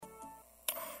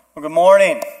Well, good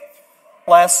morning.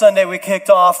 Last Sunday we kicked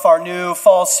off our new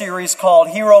fall series called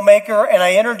Hero Maker, and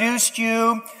I introduced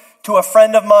you to a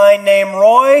friend of mine named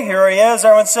Roy. Here he is.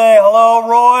 Everyone say hello,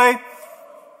 Roy.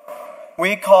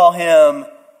 We call him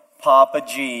Papa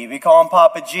G. We call him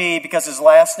Papa G because his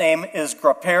last name is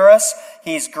Graperis.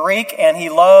 He's Greek and he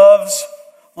loves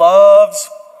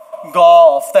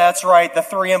golf. That's right, the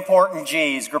three important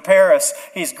G's. Graperis,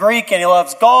 he's Greek and he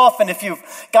loves golf. And if you've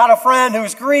got a friend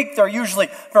who's Greek, they're usually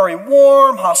very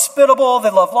warm, hospitable.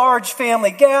 They love large family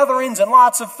gatherings and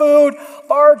lots of food,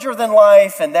 larger than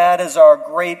life. And that is our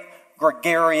great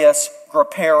gregarious,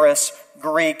 Graperis,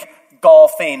 Greek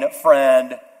golfing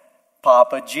friend,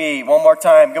 Papa G. One more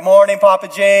time. Good morning, Papa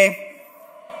G.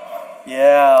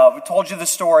 Yeah, we told you the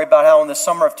story about how in the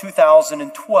summer of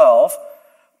 2012,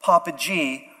 Papa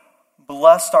G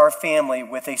blessed our family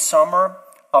with a summer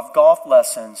of golf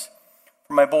lessons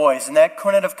for my boys. And that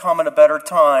couldn't have come at a better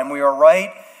time. We were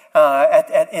right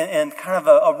in kind of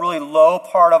a really low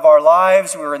part of our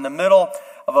lives. We were in the middle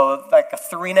of a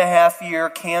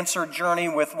 3.5-year cancer journey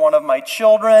with one of my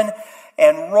children.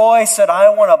 And Roy said, I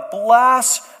want to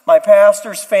bless my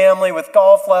pastor's family with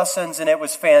golf lessons, and it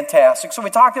was fantastic. So we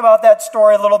talked about that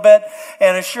story a little bit,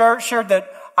 and I shared that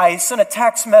I sent a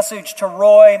text message to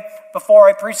Roy before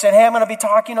I preached, said, hey, I'm going to be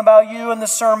talking about you in the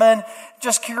sermon.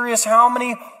 Just curious, how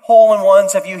many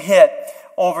hole-in-ones have you hit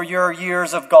over your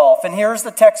years of golf? And here's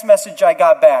the text message I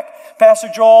got back. Pastor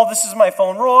Joel, this is my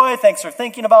phone, Roy. Thanks for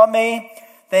thinking about me.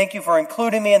 Thank you for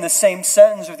including me in the same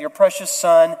sentence with your precious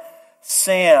son,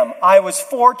 Sam. I was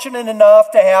fortunate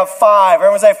enough to have 5.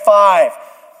 Everyone say 5.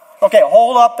 Okay,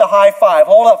 hold up the high five.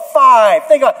 Hold up 5.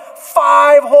 Think of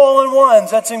 5 hole-in-ones.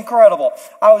 That's incredible.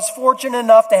 I was fortunate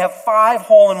enough to have 5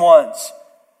 hole-in-ones.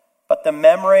 But the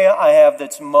memory I have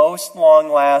that's most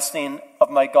long-lasting of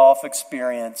my golf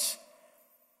experience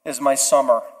is my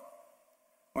summer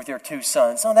with your 2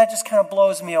 sons. So that just kind of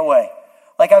blows me away.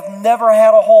 Like, I've never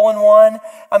had a hole-in-one.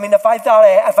 I mean, if I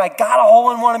got a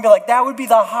hole-in-one, I'd be like, that would be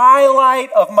the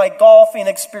highlight of my golfing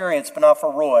experience, but not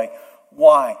for Roy.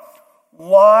 Why?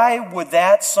 Why would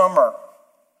that summer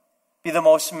be the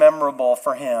most memorable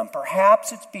for him?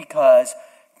 Perhaps it's because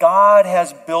God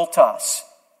has built us.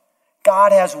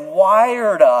 God has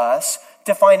wired us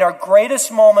to find our greatest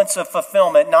moments of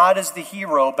fulfillment, not as the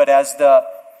hero, but as the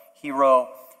hero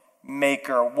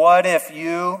maker. What if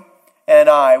you and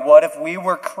what if we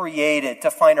were created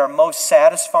to find our most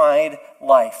satisfied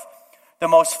life, the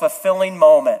most fulfilling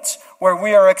moments, where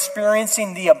we are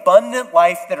experiencing the abundant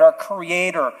life that our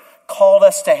Creator called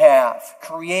us to have,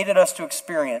 created us to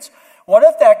experience? What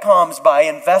if that comes by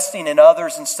investing in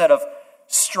others instead of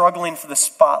struggling for the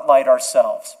spotlight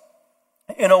ourselves?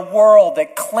 In a world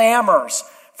that clamors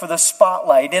for the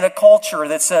spotlight, in a culture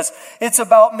that says, it's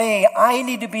about me, I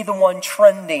need to be the one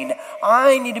trending,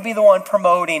 I need to be the one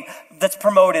that's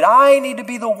promoted, I need to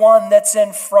be the one that's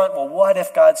in front. Well, what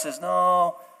if God says,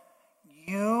 no,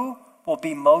 you will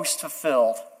be most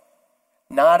fulfilled,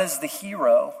 not as the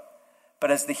hero, but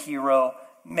as the hero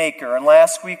maker. And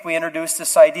last week we introduced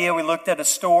this idea. We looked at a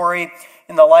story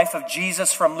in the life of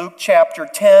Jesus from Luke chapter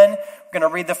 10. We're going to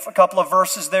read a couple of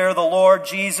verses there. The Lord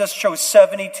Jesus chose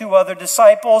 72 other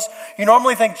disciples. You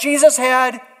normally think Jesus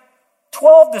had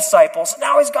 12 disciples.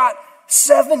 Now he's got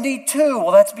 72. Well,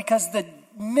 that's because the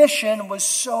mission was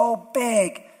so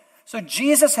big. So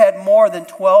Jesus had more than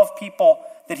 12 people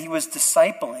that he was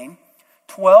discipling.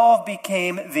 12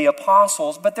 became the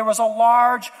apostles, but there was a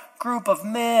large group of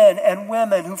men and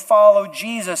women who followed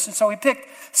Jesus. And so he picked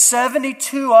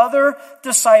 72 other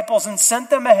disciples and sent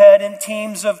them ahead in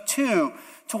teams of 2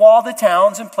 to all the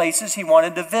towns and places he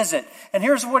wanted to visit. And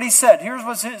here's what he said. Here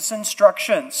was his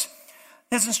instructions.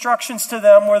 His instructions to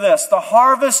them were this: the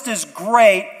harvest is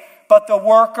great, but the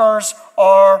workers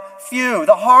are few.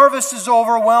 The harvest is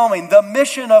overwhelming. The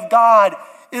mission of God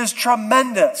is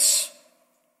tremendous.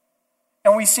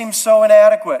 And we seem so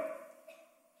inadequate.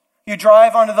 You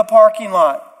drive onto the parking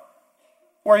lot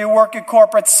where you work at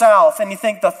Corporate South, and you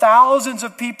think the thousands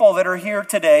of people that are here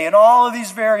today in all of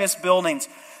these various buildings,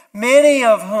 many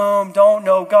of whom don't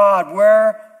know God,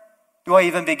 where do I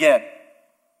even begin?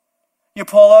 You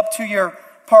pull up to your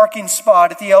parking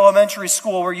spot at the elementary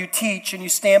school where you teach, and you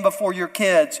stand before your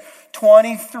kids,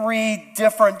 23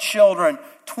 different children,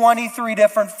 23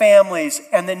 different families,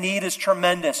 and the need is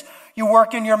tremendous. You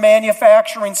work in your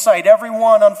manufacturing site,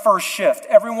 everyone on first shift,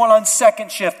 everyone on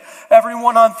second shift,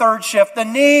 everyone on third shift. The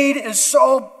need is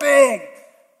so big.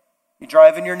 You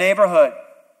drive in your neighborhood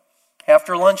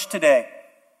after lunch today.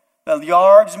 The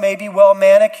yards may be well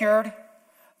manicured.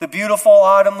 The beautiful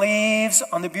autumn leaves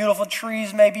on the beautiful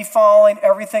trees may be falling.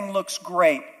 Everything looks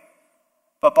great.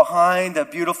 But behind the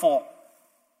beautiful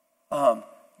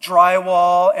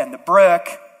drywall and the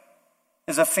brick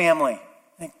is a family.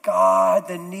 And God,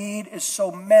 the need is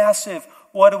so massive.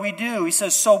 What do? He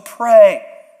says, so pray.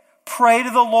 Pray to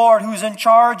the Lord who's in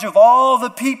charge of all the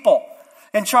people,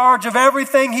 in charge of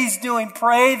everything he's doing.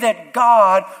 Pray that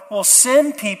God will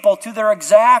send people to their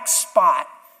exact spot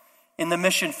in the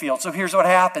mission field. So here's what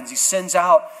happens. He sends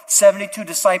out 72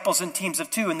 disciples in teams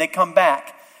of 2, and they come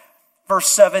back. Verse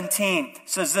 17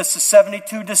 says this, the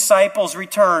 72 disciples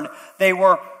returned. They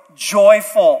were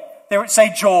joyful. They would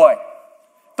say joy.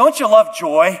 Don't you love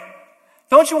joy?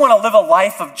 Don't you want to live a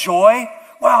life of joy?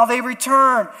 Wow, they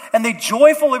returned, and they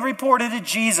joyfully reported to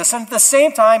Jesus. And at the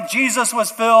same time, Jesus was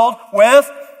filled with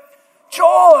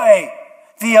joy.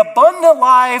 The abundant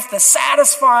life, the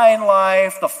satisfying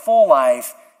life, the full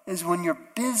life is when you're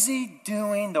busy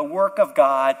doing the work of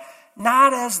God,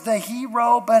 not as the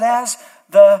hero, but as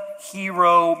the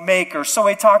hero maker. So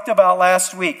we talked about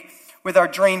last week with our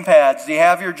dream pads. Do you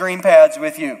have your dream pads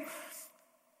with you?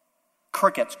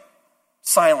 Crickets.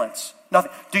 Silence.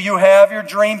 Nothing. Do you have your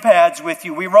dream pads with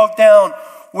you? We wrote down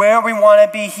where we want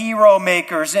to be hero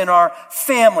makers in our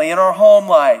family, in our home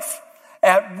life,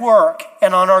 at work,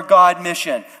 and on our God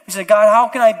mission. We said, God, how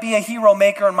can I be a hero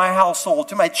maker in my household,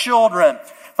 to my children,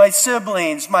 my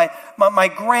siblings,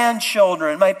 my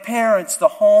grandchildren, my parents? The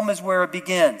home is where it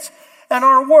begins. And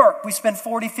our work, we spend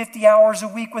 40, 50 hours a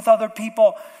week with other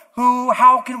people.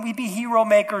 How can we be hero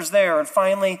makers there? And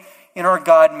finally, in our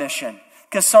God mission.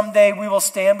 Because someday we will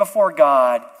stand before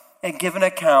God and give an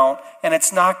account, and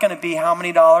it's not going to be how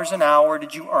many dollars an hour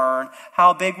did you earn,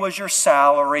 how big was your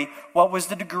salary, what was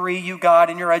the degree you got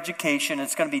in your education.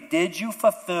 It's going to be, did you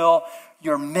fulfill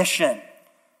your mission?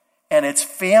 And it's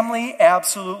family,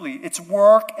 absolutely. It's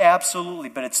work, absolutely.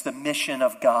 But it's the mission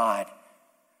of God.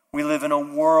 We live in a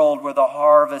world where the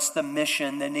harvest, the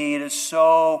mission, the need is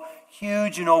so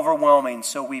huge and overwhelming.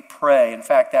 So we pray. In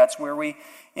fact, that's where we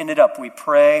ended up. We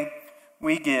pray,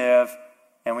 we give,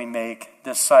 and we make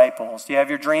disciples. Do you have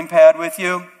your dream pad with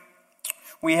you?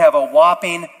 We have a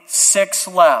whopping 6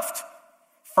 left.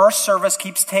 First service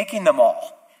keeps taking them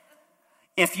all.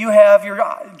 If you have your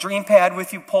dream pad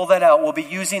with you, pull that out. We'll be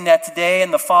using that today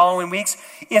and the following weeks.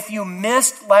 If you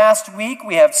missed last week,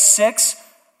 we have 6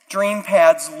 dream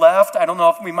pads left. I don't know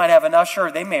if we might have an usher.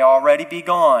 They may already be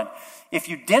gone. If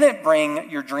you didn't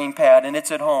bring your dream pad and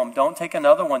it's at home, don't take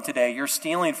another one today. You're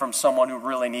stealing from someone who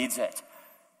really needs it.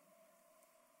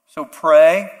 So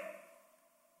pray,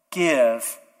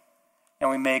 give, and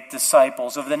we make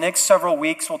disciples. Over the next several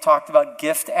weeks, we'll talk about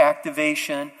gift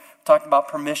activation. We'll talk about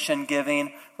permission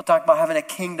giving. We'll talk about having a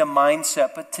kingdom mindset.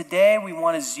 But today, we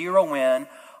want to zero in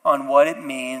on what it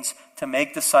means to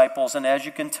make disciples. And as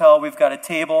you can tell, we've got a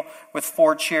table with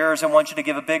 4 chairs. I want you to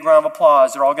give a big round of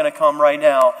applause. They're all going to come right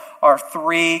now. Our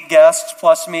 3 guests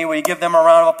plus me, will you give them a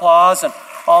round of applause? And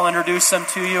I'll introduce them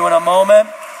to you in a moment.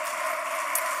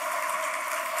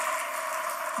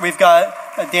 We've got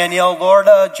Danielle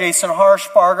Lorda, Jason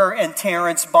Harshbarger, and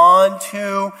Terrence Bond,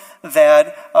 2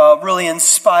 that really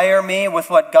inspire me with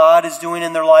what God is doing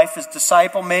in their life as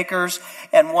disciple makers.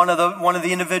 And one of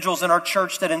the individuals in our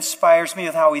church that inspires me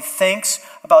with how he thinks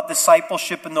about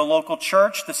discipleship in the local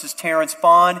church. This is Terrence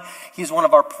Bond. He's one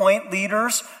of our point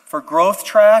leaders for Growth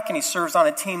Track, and he serves on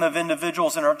a team of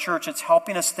individuals in our church. It's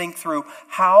helping us think through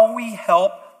how we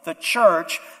help the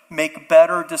church make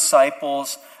better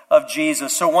disciples of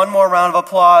Jesus. So one more round of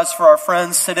applause for our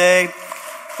friends today.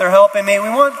 They're helping me.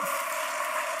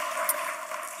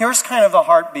 Here's kind of the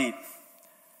heartbeat.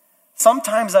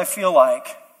 Sometimes I feel like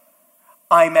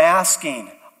I'm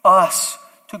asking us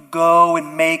to go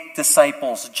and make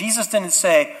disciples. Jesus didn't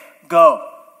say, go.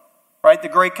 Right? The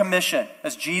Great Commission,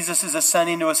 as Jesus is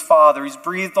ascending to his Father, he's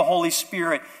breathed the Holy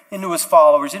Spirit into his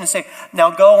followers. He didn't say,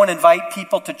 now go and invite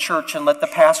people to church and let the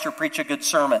pastor preach a good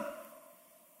sermon.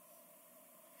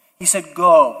 He said,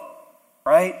 go,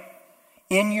 right?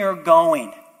 In your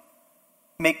going,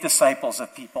 make disciples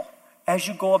of people as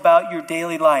you go about your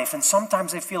daily life. And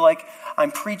sometimes I feel like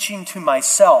I'm preaching to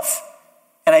myself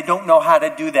and I don't know how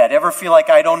to do that. Ever feel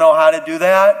like I don't know how to do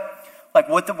that? Like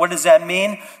what does that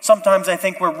mean? Sometimes I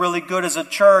think we're really good as a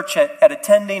church at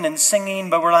attending and singing,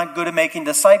 but we're not good at making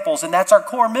disciples. And that's our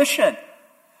core mission.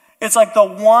 It's like the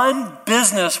one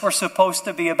business we're supposed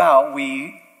to be about.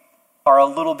 We are a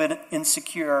little bit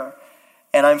insecure.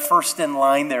 And I'm first in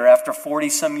line there after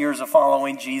 40-some years of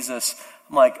following Jesus.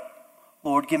 I'm like,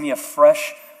 Lord, give me a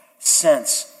fresh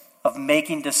sense of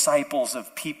making disciples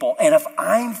of people. And if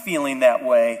I'm feeling that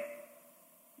way,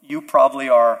 you probably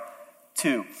are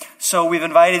too. So we've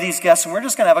invited these guests, and we're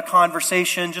just going to have a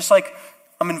conversation, just like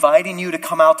I'm inviting you to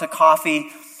come out to coffee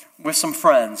with some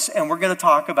friends. And we're going to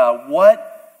talk about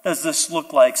what does this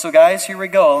look like? So guys, here we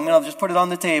go. I'm going to just put it on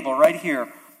the table right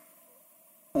here.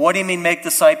 What do you mean make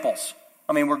disciples?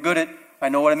 I mean, I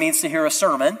know what it means to hear a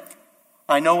sermon.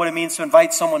 I know what it means to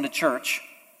invite someone to church.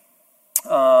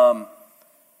 But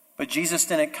Jesus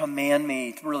didn't command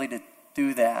me really to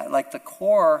do that. Like the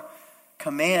core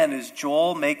command is,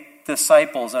 Joel, make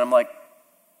disciples. And I'm like,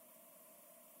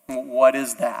 what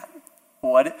is that?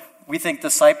 We think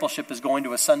discipleship is going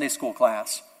to a Sunday school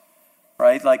class,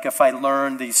 right? Like if I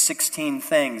learn these 16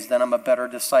 things, then I'm a better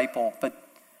disciple. But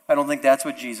I don't think that's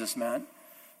what Jesus meant.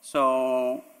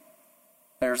 So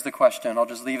there's the question. I'll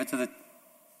just leave it to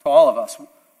all of us.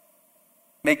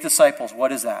 Make disciples.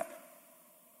 What is that?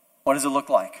 What does it look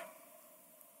like?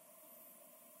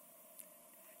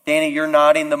 Danny, you're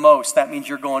nodding the most. That means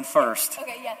you're going first.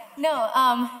 Okay, yeah. No,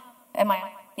 am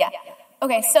I? Yeah.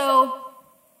 Okay, so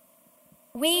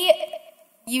we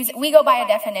go by a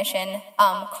definition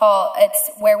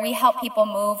it's where we help people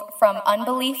move from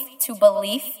unbelief to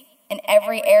belief in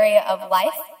every area of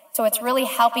life. So it's really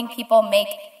helping people make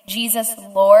Jesus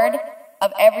Lord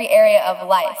of every area of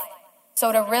life.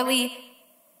 So to really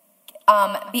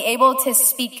be able to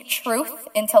speak truth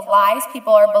into lies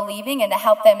people are believing and to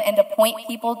help them and to point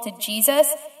people to Jesus,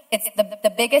 it's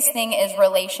the biggest thing is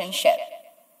relationship.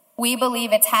 We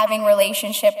believe it's having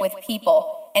relationship with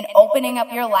people and opening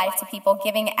up your life to people,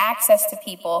 giving access to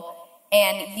people,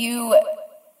 and you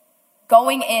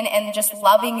going in and just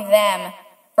loving them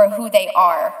for who they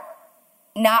are,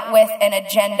 not with an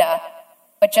agenda,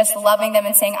 but just loving them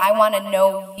and saying, I want to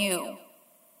know you.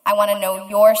 I want to know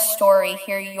your story,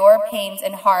 hear your pains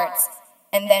and hearts,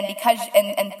 and then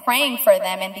and praying for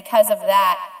them, and because of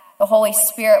that, the Holy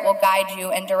Spirit will guide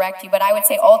you and direct you. But I would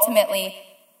say ultimately,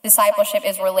 discipleship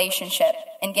is relationship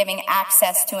and giving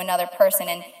access to another person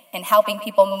and helping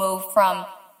people move from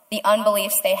the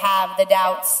unbeliefs they have, the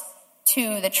doubts,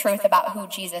 to the truth about who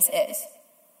Jesus is.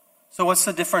 So what's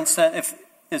the difference then?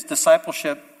 Is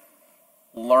discipleship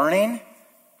learning?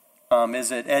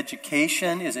 Is it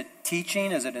education? Is it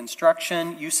teaching? Is it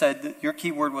instruction? You said that your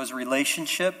key word was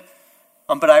relationship.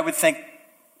 But I would think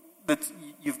that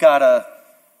there's got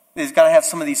to have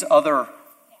some of these other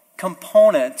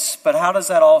components, but how does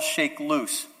that all shake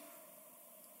loose?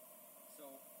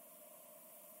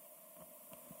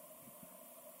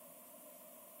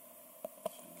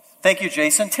 Thank you,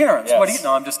 Jason. Terrence, yes. What do you...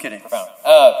 No, I'm just kidding. Profound.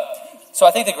 So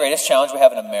I think the greatest challenge we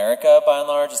have in America, by and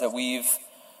large, is that we've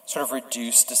sort of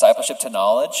reduced discipleship to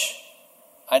knowledge.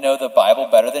 I know the Bible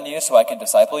better than you, so I can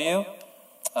disciple you.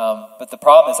 But the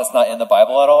problem is that's not in the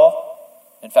Bible at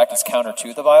all. In fact, it's counter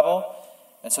to the Bible.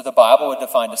 And so the Bible would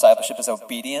define discipleship as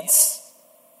obedience.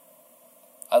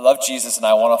 I love Jesus and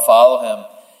I want to follow him.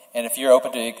 And if you're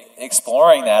open to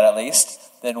exploring that at least,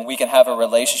 then we can have a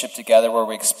relationship together where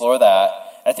we explore that.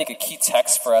 And I think a key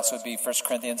text for us would be 1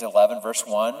 Corinthians 11, verse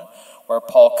 1, where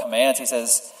Paul commands, he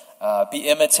says, be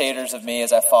imitators of me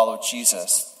as I follow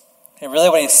Jesus. And really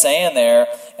what he's saying there,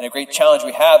 and a great challenge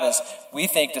we have, is we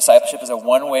think discipleship is a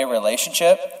one-way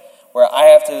relationship, where I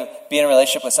have to be in a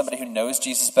relationship with somebody who knows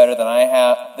Jesus better than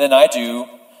I do,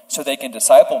 so they can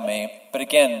disciple me. But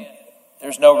again,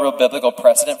 there's no real biblical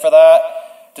precedent for that.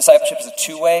 Discipleship is a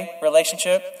two-way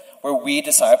relationship where we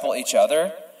disciple each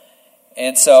other.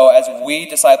 And so as we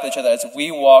disciple each other, as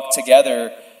we walk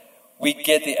together, we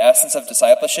get the essence of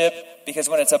discipleship, because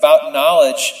when it's about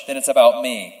knowledge, then it's about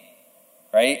me,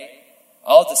 right?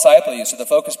 I'll disciple you, so the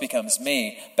focus becomes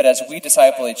me. But as we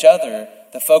disciple each other,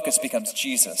 the focus becomes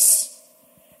Jesus.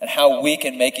 And how we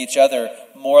can make each other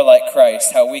more like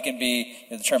Christ, how we can be,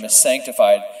 the term is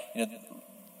sanctified.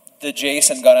 The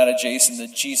Jason got out of Jason, the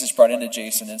Jesus brought into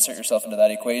Jason, insert yourself into that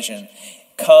equation,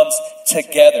 comes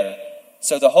together.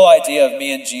 So the whole idea of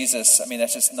me and Jesus,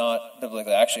 that's just not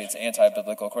biblical. Actually, it's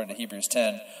anti-biblical according to Hebrews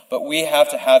 10. But we have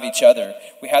to have each other.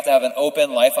 We have to have an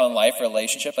open life-on-life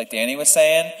relationship, like Danny was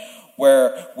saying,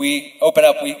 where we open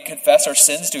up, we confess our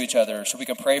sins to each other so we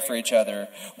can pray for each other,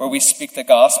 where we speak the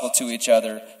gospel to each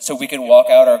other so we can walk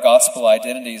out our gospel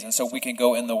identities and so we can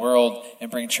go in the world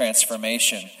and bring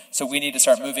transformation. So we need to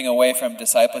start moving away from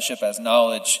discipleship as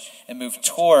knowledge and move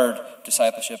toward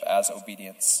discipleship as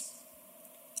obedience.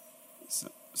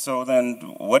 So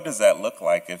then what does that look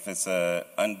like if it's an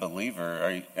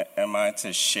unbeliever? Am I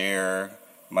to share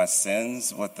my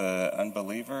sins with the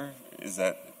unbeliever? Is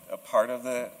that a part of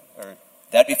that? Or?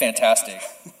 That'd be fantastic.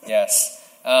 Yes.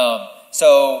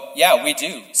 We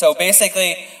do. So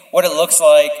basically what it looks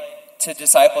like to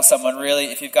disciple someone,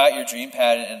 really, if you've got your dream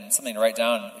pad and something to write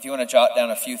down, if you want to jot down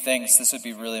a few things, this would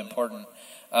be really important.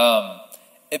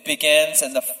 It begins,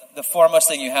 and the foremost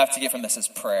thing you have to get from this is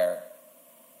prayer.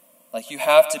 Like, you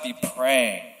have to be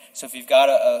praying. So if you've got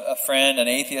a friend, an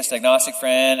atheist, agnostic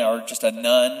friend, or just a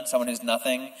none, someone who's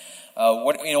nothing,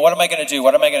 what am I going to do?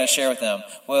 What am I going to share with them?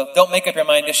 Well, don't make up your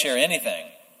mind to share anything.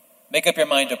 Make up your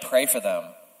mind to pray for them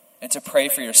and to pray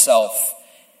for yourself,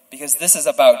 because this is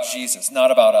about Jesus,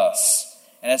 not about us.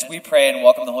 And as we pray and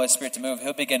welcome the Holy Spirit to move,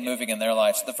 he'll begin moving in their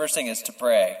lives. So the first thing is to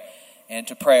pray, and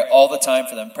to pray all the time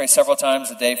for them. Pray several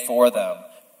times a day for them.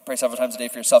 Pray several times a day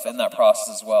for yourself in that process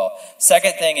as well.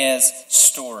 Second thing is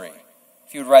story.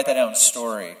 If you would write that down,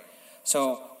 story.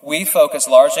 So we focus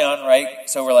largely on, right?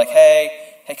 So we're like,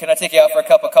 hey, can I take you out for a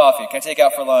cup of coffee? Can I take you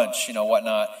out for lunch?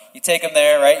 Whatnot. You take them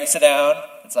there, right? You sit down.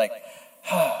 It's like,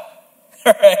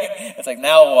 right? It's like,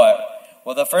 now what?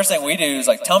 Well, the first thing we do is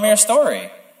like, tell me your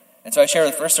story. And so I shared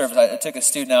with first service, I took a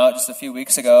student out just a few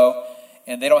weeks ago,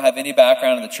 and they don't have any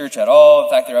background in the church at all. In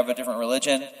fact, they're of a different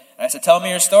religion. And I said, tell me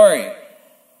your story.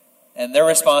 And their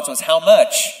response was, how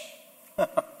much? And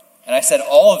I said,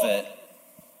 all of it. And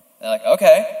they're like,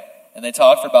 okay. And they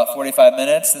talked for about 45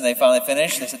 minutes, and they finally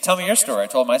finished. They said, tell me your story. I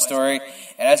told my story.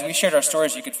 And as we shared our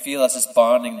stories, you could feel us just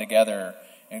bonding together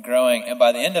and growing. And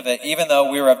by the end of it, even though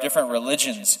we were of different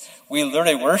religions, we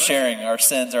literally were sharing our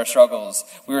sins, our struggles.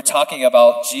 We were talking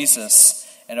about Jesus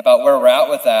and about where we're at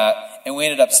with that. And we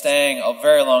ended up staying a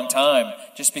very long time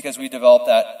just because we developed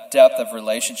that depth of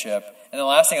relationship. And the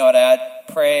last thing I would add,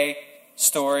 pray,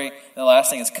 story, and the last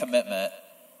thing is commitment.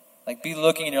 Like, be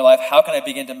looking in your life, how can I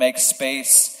begin to make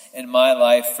space in my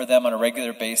life for them on a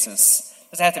regular basis?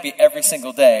 It doesn't have to be every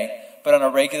single day, but on a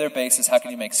regular basis, how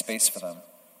can you make space for them?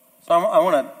 So I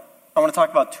want to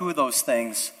talk about two of those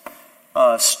things,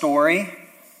 story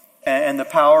and the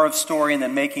power of story, and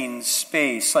then making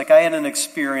space. Like, I had an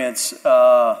experience,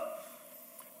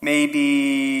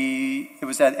 maybe it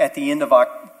was at the end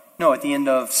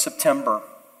of September.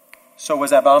 So it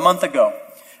was about a month ago.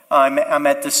 I'm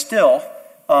at Distill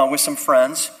with some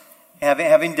friends,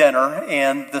 having dinner,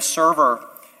 and the server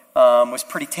was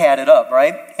pretty tatted up,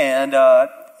 right? And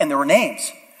there were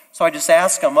names. So I just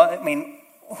asked him,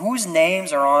 whose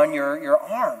names are on your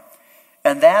arm?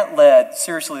 And that led,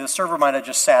 seriously, the server might have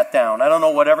just sat down. I don't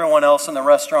know what everyone else in the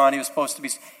restaurant he was supposed to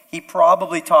be. He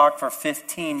probably talked for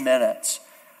 15 minutes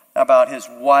about his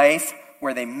wife,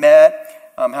 where they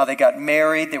met, how they got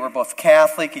married. They were both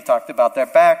Catholic. He talked about their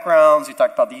backgrounds. He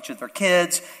talked about each of their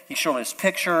kids. He showed us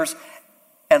pictures.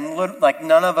 And like,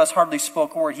 none of us hardly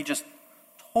spoke a word. He just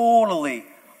totally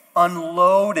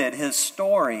unloaded his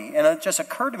story. And it just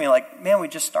occurred to me, like, man, we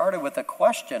just started with a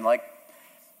question. Like,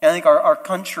 I think our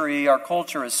country, our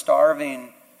culture is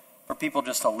starving for people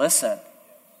just to listen.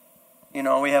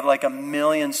 We have like 1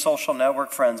 million social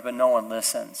network friends, but no one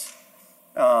listens.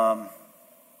 And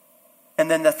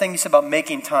then the thing you said about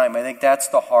making time, I think that's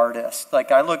the hardest.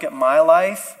 Like, I look at my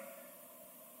life,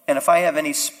 and if I have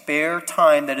any spare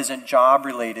time that isn't job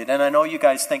related, and I know you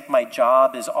guys think my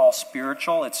job is all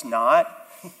spiritual, it's not.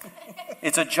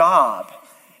 It's a job.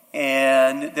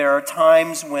 And there are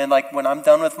times when I'm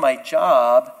done with my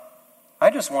job, I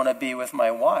just want to be with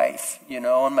my wife,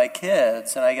 and my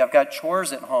kids, and I've got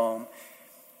chores at home.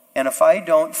 And if I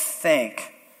don't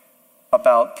think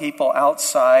about people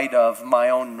outside of my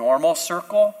own normal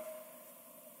circle,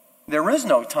 there is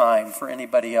no time for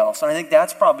anybody else. And I think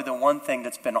that's probably the one thing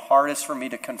that's been hardest for me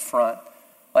to confront.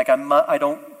 Like, am I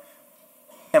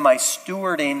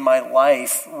stewarding my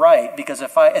life right? Because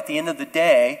if at the end of the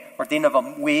day, or at the end of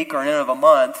a week, or at the end of a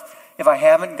month, if I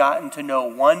haven't gotten to know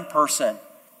one person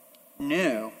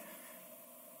new,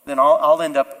 then I'll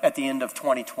end up at the end of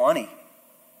 2020,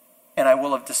 and I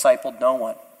will have discipled no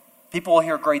one. People will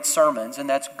hear great sermons, and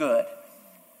that's good.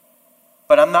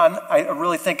 But I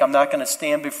really think I'm not going to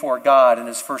stand before God, and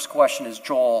his first question is,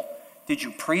 Joel, did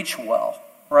you preach well?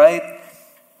 Right?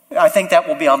 I think that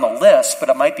will be on the list, but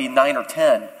it might be 9 or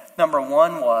 10. Number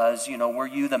one was, were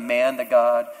you the man that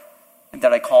God,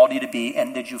 that I called you to be,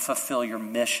 and did you fulfill your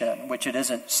mission, which it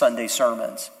isn't Sunday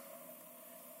sermons.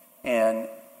 And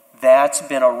that's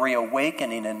been a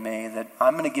reawakening in me that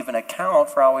I'm going to give an account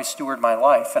for how I steward my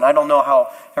life. And I don't know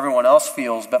how everyone else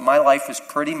feels, but my life is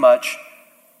pretty much,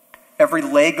 every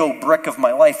Lego brick of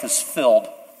my life is filled.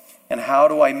 And how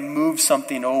do I move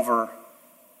something over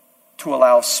to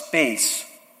allow space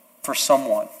for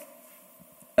someone?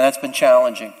 And that's been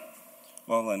challenging.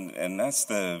 Well, and that's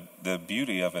the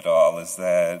beauty of it all, is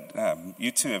that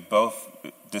you two have both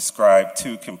described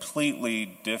two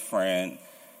completely different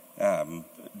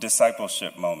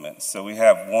discipleship moments. So we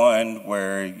have one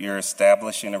where you're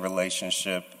establishing a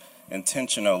relationship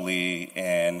intentionally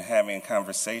and having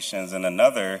conversations, and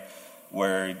another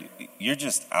where you're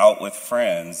just out with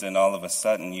friends, and all of a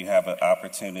sudden you have an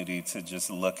opportunity to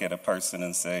just look at a person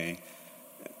and say,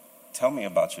 tell me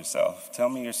about yourself. Tell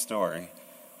me your story.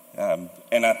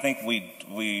 And I think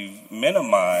we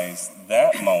minimize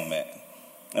that moment.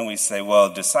 And we say,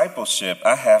 well, discipleship,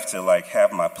 I have to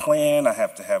have my plan, I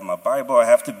have to have my Bible, I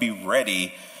have to be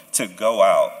ready to go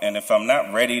out. And if I'm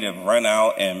not ready to run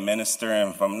out and minister,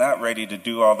 and if I'm not ready to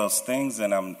do all those things,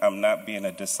 then I'm not being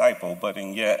a disciple. But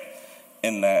yet,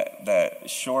 in that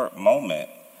short moment,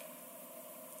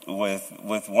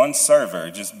 with one server,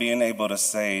 just being able to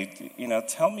say,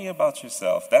 tell me about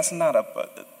yourself.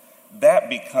 That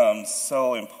becomes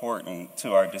so important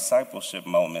to our discipleship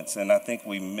moments, and I think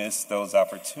we miss those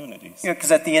opportunities.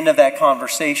 Because at the end of that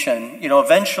conversation,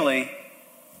 eventually,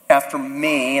 after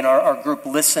me and our group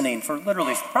listening for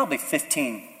literally probably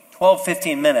 15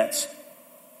 minutes,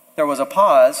 there was a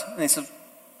pause, and he said,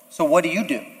 so what do you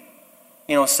do?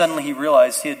 Suddenly he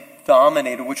realized he had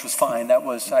dominated, which was fine.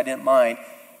 I didn't mind.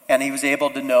 And he was able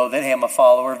to know that, hey, I'm a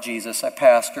follower of Jesus. I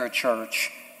pastor a church,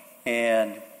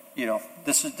 and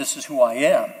this is who I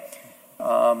am.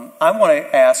 I want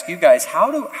to ask you guys,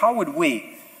 how would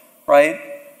we, right,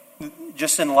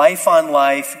 just in life on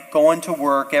life, going to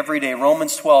work every day,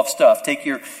 Romans 12 stuff, take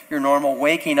your normal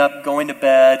waking up, going to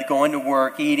bed, going to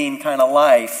work, eating kind of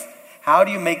life. How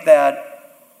do you make that,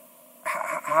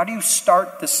 how do you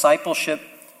start discipleship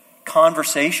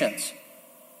conversations?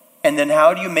 And then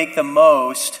how do you make the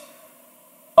most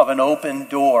of an open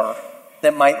door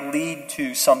that might lead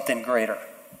to something greater?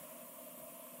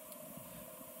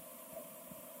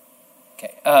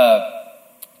 Okay.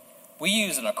 We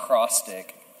use an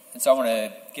acrostic, and so I want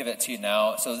to give it to you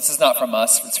now. So this is not from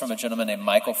us. It's from a gentleman named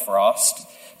Michael Frost.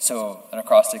 So an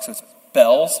acrostic, so it's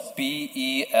BELLS,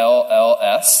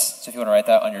 BELLS. So if you want to write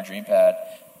that on your dream pad,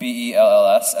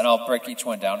 BELLS, and I'll break each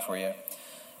one down for you.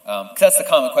 Because that's the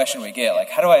common question we get.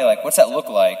 How do I, what's that look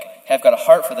like? Hey, I've got a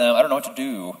heart for them. I don't know what to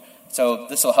do. So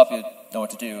this will help you know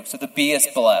what to do. So the B is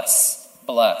bless.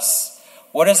 Bless.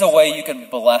 What is a way you can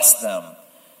bless them?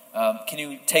 Can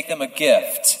you take them a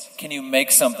gift? Can you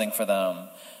make something for them?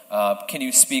 Can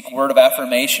you speak word of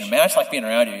affirmation? Man, I just like being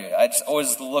around you. I just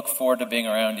always look forward to being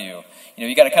around you.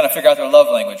 You got to kind of figure out their love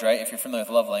language, right? If you're familiar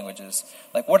with love languages.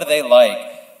 What do they like?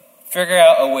 Figure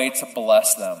out a way to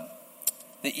bless them.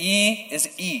 The E is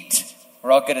eat.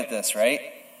 We're all good at this, right?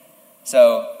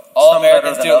 So all Some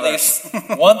Americans do at others. least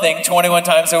one thing 21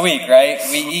 times a week, right?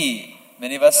 We eat.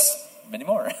 Many of us, many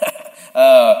more.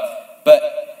 But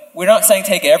we're not saying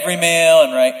take every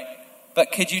meal,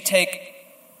 but could you take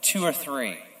 2 or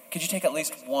 3? Could you take at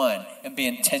least one and be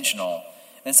intentional?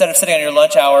 Instead of sitting on your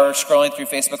lunch hour, scrolling through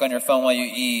Facebook on your phone while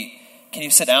you eat, can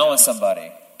you sit down with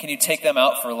somebody? Can you take them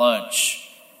out for lunch?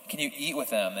 Can you eat with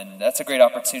them? And that's a great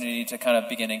opportunity to kind of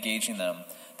begin engaging them.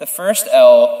 The first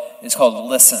L is called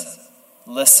listen.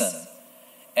 Listen.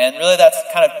 And really that's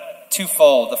kind of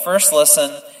twofold. The first listen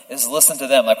is listen to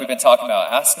them, like we've been talking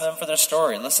about. Asking them for their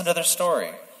story. Listen to their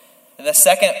story. And the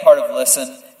second part of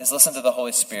listen is listen to the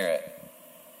Holy Spirit.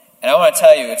 And I want to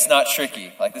tell you, it's not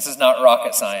tricky. This is not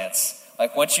rocket science.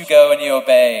 Once you go and you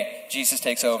obey, Jesus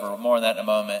takes over. More on that in a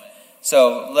moment.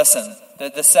 So listen.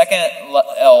 The second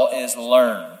L is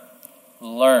learn.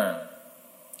 Learn.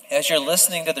 As you're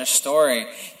listening to their story,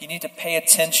 you need to pay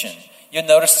attention. You'll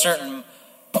notice certain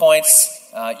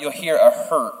points. You'll hear a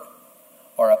hurt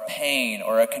or a pain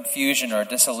or a confusion or a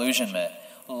disillusionment.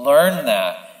 Learn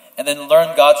that. And then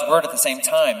learn God's word at the same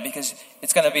time, because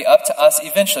it's going to be up to us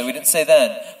eventually. We didn't say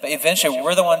then, but eventually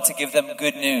we're the one to give them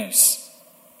good news.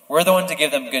 We're the one to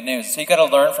give them good news. So you got to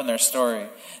learn from their story.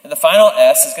 And the final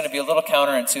S is going to be a little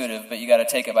counterintuitive, but you got to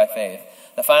take it by faith.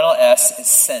 The final S is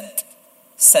sent.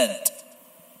 Sent.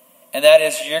 And that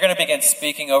is, you're going to begin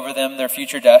speaking over them their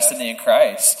future destiny in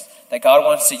Christ. That God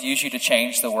wants to use you to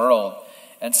change the world.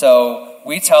 And so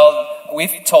we've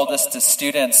told this to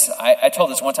students. I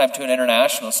told this one time to an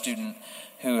international student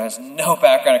who has no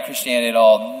background in Christianity at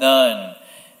all, none,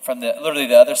 from literally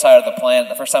the other side of the planet.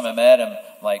 The first time I met him,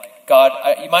 God,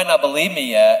 you might not believe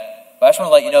me yet, but I just want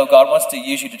to let you know God wants to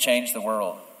use you to change the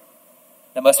world.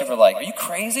 Now most people are like, are you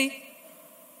crazy?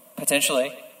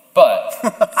 Potentially, but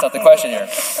that's not the question here.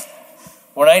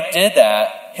 When I did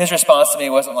that, his response to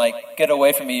me wasn't get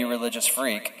away from me, you religious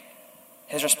freak.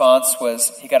 His response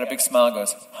was, he got a big smile and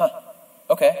goes,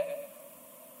 okay.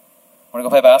 Want to go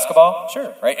play basketball?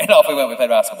 Sure, right? And off we went, we played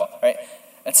basketball, right?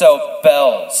 And so,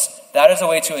 bells. That is a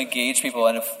way to engage people.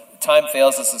 And if time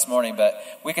fails us this morning, but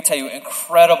we could tell you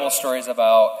incredible stories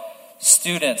about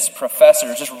students,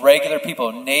 professors, just regular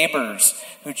people, neighbors,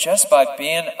 who just by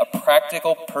being a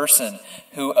practical person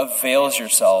who avails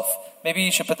yourself. Maybe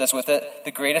you should put this with it.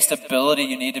 The greatest ability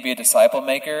you need to be a disciple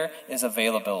maker is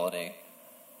availability.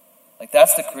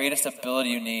 That's the greatest ability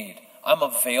you need. I'm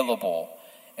available.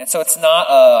 And so it's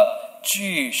not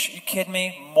Geesh, you kidding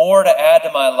me? More to add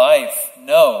to my life.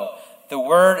 No, the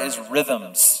word is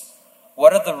rhythms.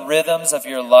 What are the rhythms of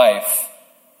your life?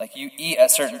 Like you eat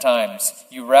at certain times,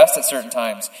 you rest at certain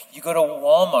times, you go to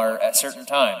Walmart at certain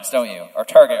times, don't you? Or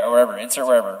Target or wherever, insert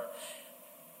wherever.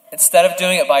 Instead of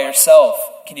doing it by yourself,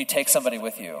 can you take somebody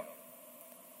with you?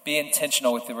 Be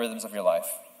intentional with the rhythms of your life.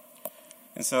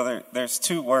 And so there's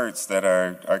two words that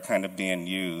are kind of being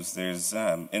used. There's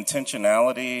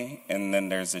intentionality, and then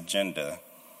there's agenda.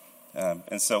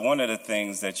 And so one of the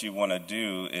things that you want to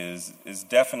do is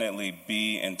definitely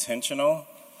be intentional,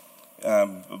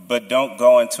 but don't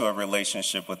go into a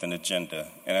relationship with an agenda.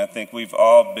 And I think we've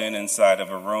all been inside of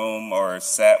a room or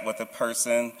sat with a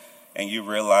person, and you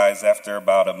realize after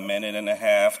about a minute and a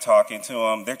half talking to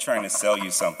them, they're trying to sell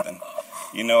you something.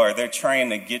 Or they're trying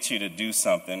to get you to do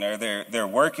something, or they're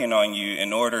working on you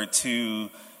in order to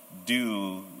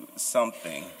do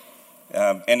something.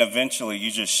 And eventually you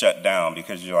just shut down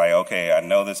because you're like, okay, I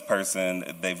know this person,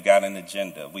 they've got an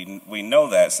agenda. We know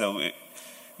that. So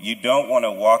you don't want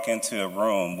to walk into a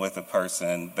room with a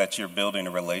person that you're building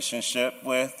a relationship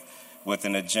with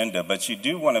an agenda, but you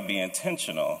do want to be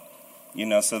intentional.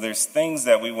 So there's things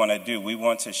that we want to do. We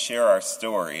want to share our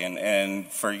story. And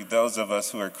for those of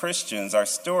us who are Christians, our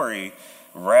story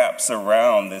wraps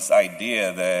around this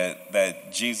idea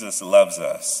that Jesus loves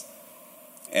us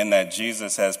and that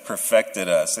Jesus has perfected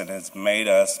us and has made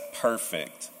us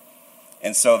perfect.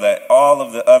 And so that all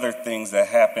of the other things that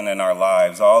happen in our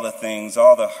lives, all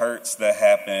the hurts that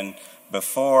happen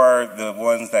before, the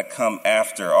ones that come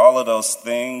after, all of those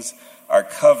things are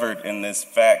covered in this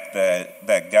fact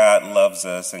that God loves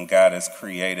us and God has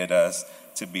created us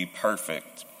to be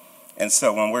perfect. And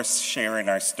so when we're sharing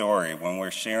our story, when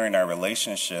we're sharing our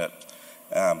relationship,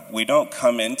 we don't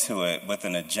come into it with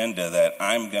an agenda that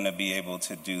I'm going to be able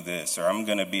to do this or I'm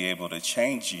going to be able to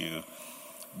change you.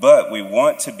 But we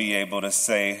want to be able to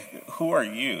say, who are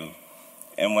you?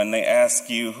 And when they ask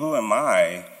you, who am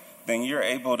I? Then you're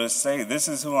able to say, this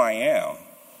is who I am.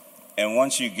 And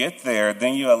once you get there,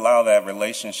 then you allow that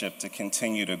relationship to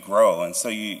continue to grow. And so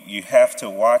you have to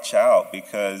watch out,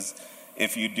 because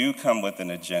if you do come with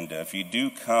an agenda, if you do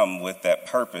come with that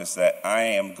purpose that I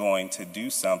am going to do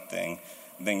something,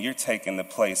 then you're taking the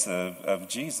place of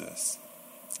Jesus.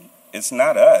 It's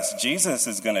not us. Jesus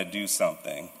is going to do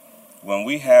something. When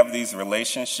we have these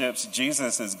relationships,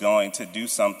 Jesus is going to do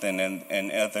something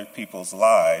in other people's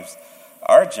lives.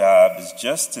 Our job is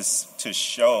just to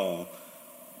show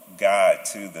God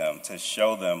to them, to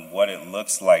show them what it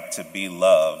looks like to be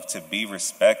loved, to be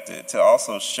respected, to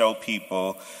also show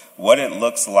people what it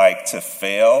looks like to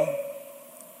fail,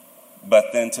 but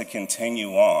then to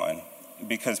continue on,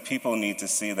 because people need to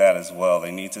see that as well.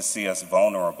 They need to see us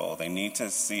vulnerable. They need to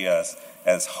see us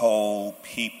as whole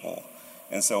people.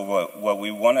 And so what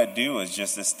we want to do is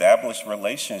just establish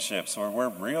relationships where we're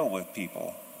real with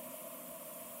people.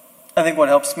 I think what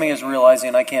helps me is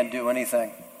realizing I can't do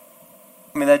anything.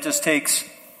 I mean, that just takes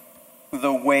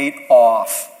the weight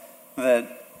off,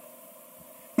 that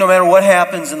no matter what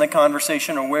happens in the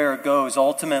conversation or where it goes,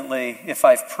 ultimately, if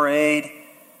I've prayed,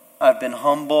 I've been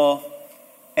humble,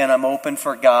 and I'm open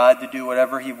for God to do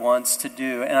whatever He wants to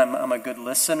do, and I'm a good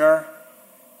listener,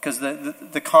 because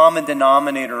the common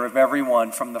denominator of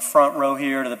everyone, from the front row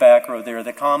here to the back row there,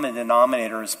 the common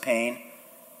denominator is pain.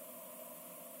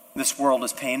 This world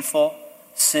is painful.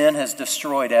 Sin has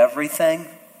destroyed everything.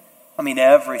 I mean,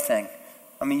 everything.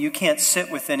 I mean, you can't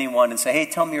sit with anyone and say, hey,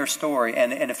 tell me your story.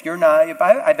 And if you're not,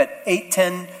 I bet 8,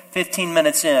 10, 15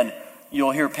 minutes in,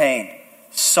 you'll hear pain.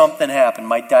 Something happened.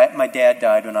 My dad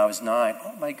died when I was 9.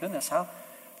 Oh, my goodness. How?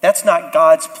 That's not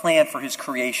God's plan for His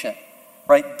creation,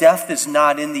 right? Death is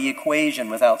not in the equation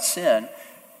without sin.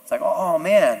 It's like, oh,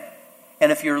 man.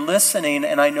 And if you're listening,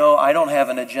 and I know I don't have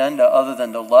an agenda other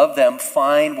than to love them,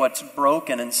 find what's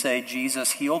broken and say,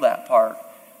 Jesus, heal that part.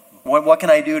 What can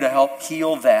I do to help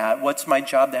heal that? What's my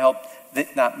job to help,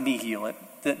 not me heal it,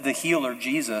 the healer,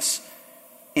 Jesus,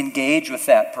 engage with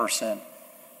that person?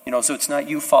 So it's not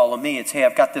you follow me. It's, hey,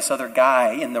 I've got this other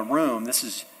guy in the room. This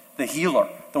is the healer,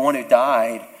 the one who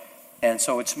died. And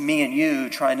so it's me and you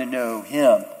trying to know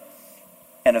Him.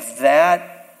 And if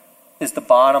that is the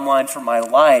bottom line for my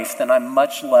life, then I'm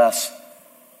much less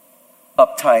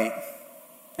uptight.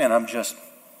 And I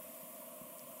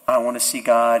want to see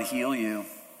God heal you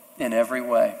in every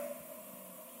way.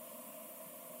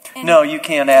 No, you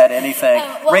can't add anything.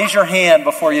 Raise your hand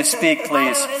before you speak,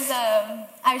 please.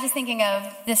 I was just thinking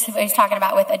of this, what he's talking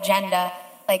about with agenda.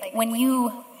 Like, when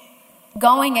you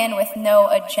going in with no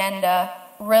agenda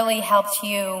really helps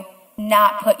you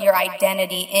not put your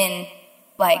identity in,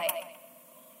 like,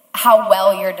 how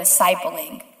well you're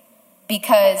discipling.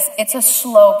 because it's a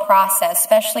slow process,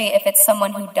 especially if it's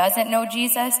someone who doesn't know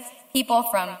Jesus, people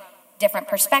from different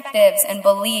perspectives and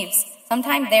beliefs.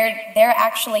 Sometimes they're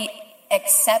actually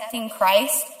accepting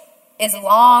Christ is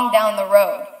long down the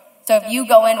road. So if you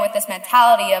go in with this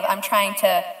mentality of I'm trying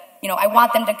to, I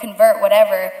want them to convert,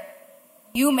 whatever,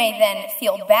 you may then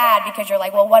feel bad because you're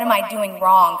like, well, what am I doing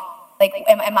wrong? Like,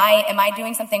 am I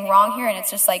doing something wrong here? And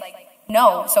it's just like,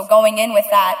 no. So going in with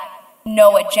that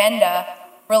no agenda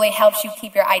really helps you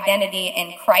keep your identity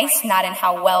in Christ, not in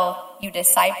how well you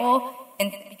disciple.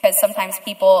 And because sometimes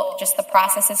people, just the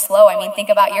process is slow. I mean, think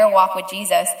about your walk with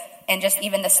Jesus and just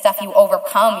even the stuff you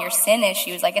overcome, your sin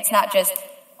issues. Like, it's not just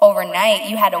overnight.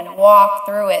 You had to walk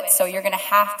through it. So you're going to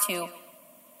have to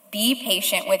be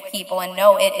patient with people and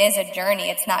know it is a journey.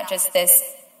 It's not just this,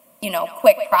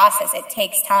 quick process. It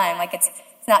takes time. Like, it's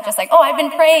not just like, oh, I've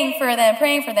been praying for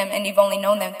them, and you've only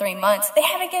known them 3 months. They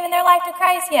haven't given their life to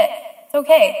Christ yet. It's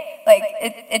okay. Like,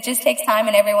 it just takes time,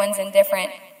 and everyone's in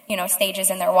different, stages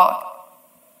in their walk.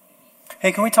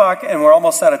 Hey, can we talk, and we're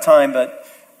almost out of time, but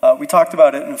we talked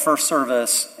about it in first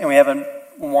service, and we haven't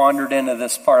wandered into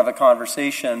this part of a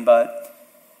conversation, but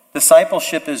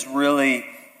discipleship is really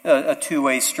a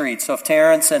two-way street. So if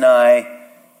Terrence and I,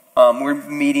 we're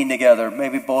meeting together,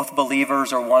 maybe both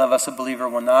believers, or one of us a believer,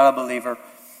 one not a believer,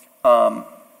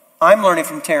 I'm learning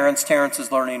from Terrence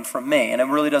is learning from me, and it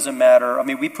really doesn't matter. I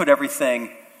mean, we put everything,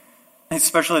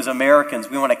 especially as Americans,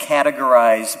 we want to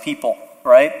categorize people,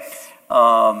 right?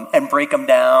 And break them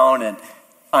down, and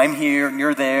I'm here and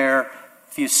you're there.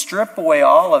 If you strip away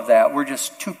all of that, we're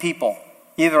just two people,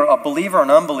 either a believer or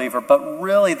an unbeliever, but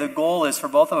really the goal is for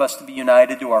both of us to be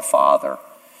united to our Father.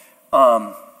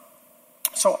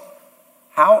 So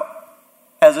how,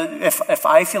 if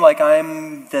I feel like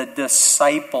I'm the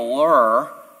discipler,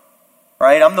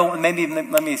 right? Maybe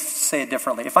let me say it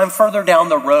differently. If I'm further down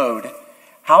the road,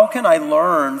 how can I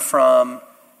learn from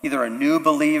either a new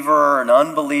believer or an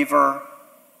unbeliever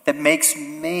that makes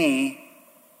me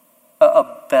a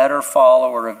better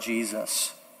follower of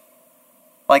Jesus?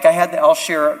 Like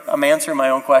I'm answering my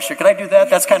own question. Could I do that?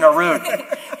 That's kind of rude.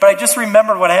 But I just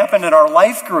remembered what happened in our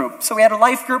life group. So we had a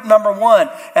life group number 1.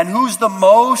 And who's the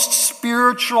most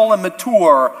spiritual and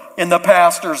mature in the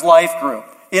pastor's life group?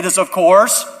 It is, of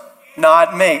course,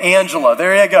 not me. Angela,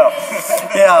 there you go.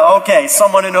 Yeah, okay,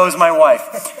 someone who knows my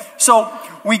wife. So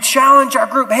we challenge our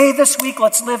group, hey, this week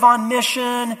let's live on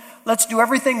mission. Let's do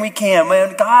everything we can.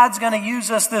 Man, God's going to use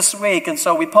us this week. And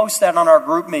so we post that on our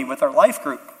group meet with our life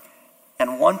group.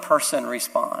 And one person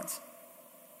responds.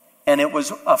 And it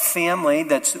was a family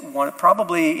that's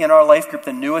probably in our life group,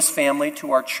 the newest family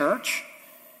to our church.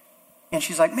 And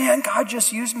she's like, man, God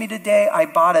just used me today. I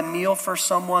bought a meal for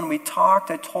someone. We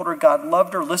talked. I told her God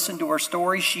loved her, listened to her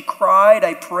story. She cried.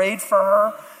 I prayed for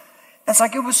her. It's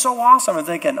like, it was so awesome. I'm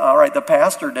thinking, all right, the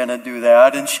pastor didn't do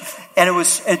that. And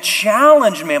it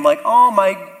challenged me. I'm like, oh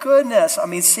my goodness. I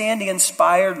mean, Sandy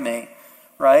inspired me,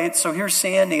 right? So here's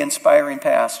Sandy inspiring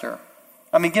pastor.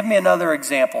 I mean, give me another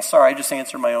example. Sorry, I just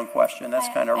answered my own question. That's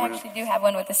kind of rude. I actually do have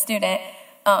one with a student.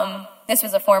 This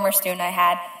was a former student I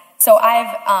had. So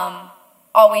I've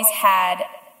always had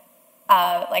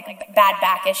like bad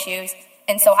back issues.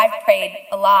 And so I've prayed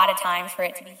a lot of times for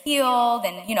it to be healed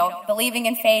and, believing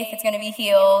in faith it's going to be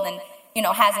healed and,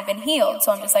 hasn't been healed.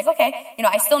 So I'm just like, okay,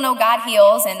 I still know God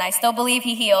heals and I still believe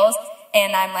he heals.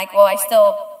 And I'm like, well,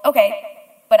 okay.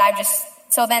 But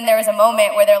so then there was a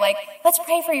moment where they're like, let's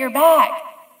pray for your back.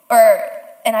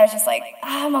 And I was just like,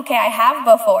 I'm okay. I have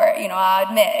before, I'll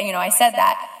admit, I said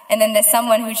that. And then there's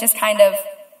someone who's just kind of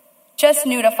just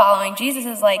new to following Jesus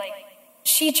is like,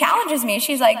 she challenges me.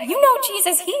 She's like,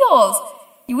 Jesus heals.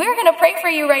 We're going to pray for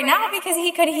you right now because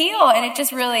he could heal. And it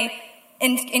just really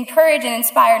encouraged and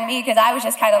inspired me because I was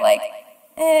just kind of like,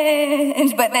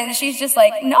 But then she's just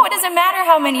like, no, it doesn't matter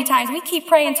how many times. We keep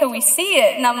praying until we see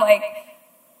it. And I'm like,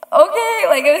 okay.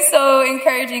 Like, it was so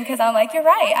encouraging because I'm like, you're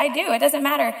right. I do. It doesn't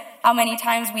matter how many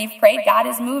times we've prayed. God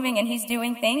is moving and he's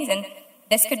doing things. And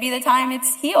this could be the time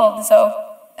it's healed. So,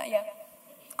 yeah.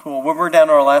 Cool. We're down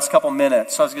to our last couple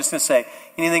minutes. So I was just going to say,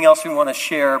 anything else we want to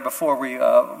share before we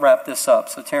wrap this up?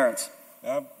 So, Terrence.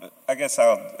 I guess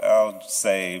I'll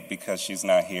say, because she's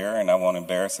not here and I won't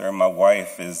embarrass her, my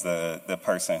wife is the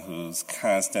person who's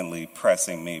constantly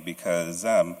pressing me because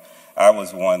I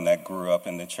was one that grew up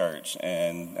in the church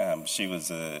and she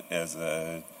was as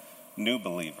a new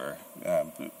believer.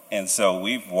 And so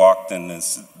we've walked in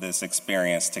this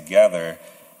experience together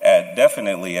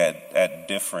definitely at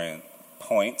different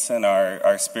points in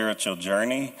our spiritual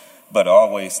journey, but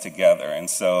always together. And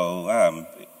so,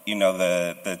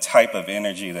 the type of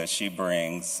energy that she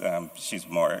brings, she's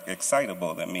more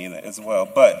excitable than me as well.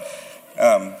 But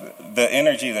The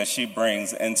energy that she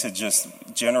brings into just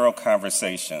general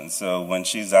conversations. So when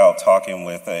she's out talking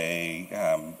with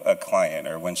a client,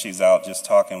 or when she's out just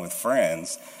talking with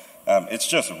friends, it's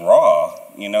just raw.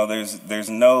 There's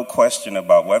no question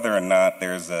about whether or not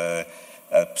there's a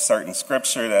certain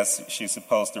scripture that she's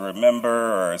supposed to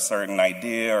remember, or a certain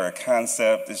idea or a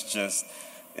concept.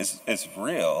 It's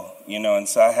real, and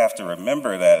so I have to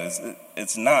remember that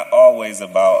it's not always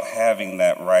about having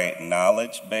that right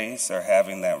knowledge base or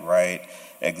having that right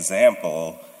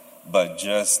example, but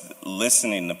just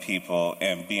listening to people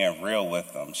and being real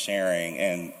with them, sharing,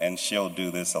 and she'll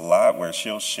do this a lot where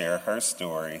she'll share her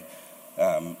story,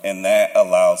 and that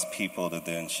allows people to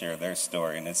then share their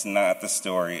story. And it's not the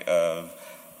story of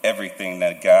everything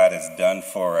that God has done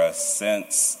for us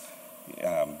since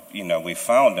we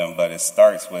found him, but it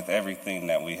starts with everything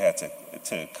that we had to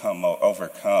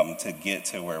overcome to get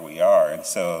to where we are. And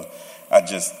so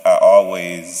I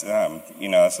always,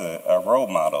 it's a role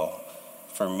model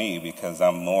for me, because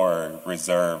I'm more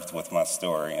reserved with my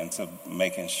story, and to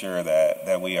making sure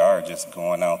that we are just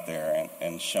going out there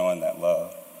and showing that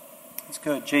love. That's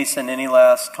good. Jason, any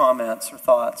last comments or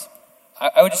thoughts?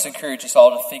 I would just encourage us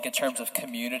all to think in terms of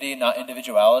community, not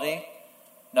individuality.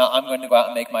 Not I'm going to go out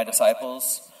and make my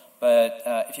disciples, but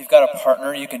if you've got a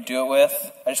partner you can do it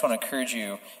with, I just want to encourage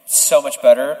you. It's so much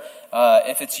better.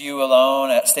 If it's you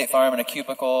alone at State Farm in a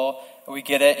cubicle, we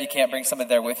get it. You can't bring somebody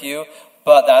there with you,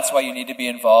 but that's why you need to be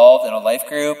involved in a life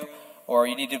group, or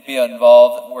you need to be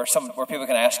involved where people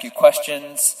can ask you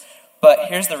questions. But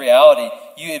here's the reality.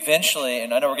 You eventually,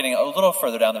 and I know we're getting a little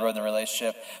further down the road in the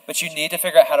relationship, but you need to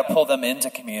figure out how to pull them into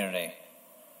community.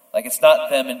 Like, it's not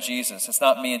them and Jesus. It's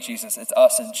not me and Jesus. It's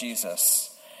us and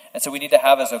Jesus. And so we need to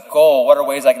have as a goal, what are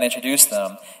ways I can introduce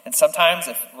them? And sometimes,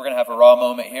 if we're going to have a raw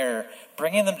moment here,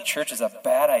 bringing them to church is a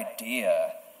bad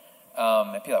idea.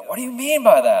 And people are like, what do you mean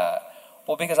by that?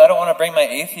 Well, because I don't want to bring my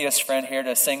atheist friend here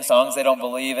to sing songs they don't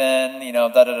believe in,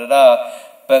 da-da-da-da.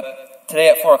 But today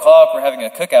at 4 o'clock, we're having a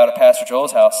cookout at Pastor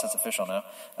Joel's house. It's official now.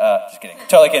 Just kidding.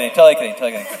 Totally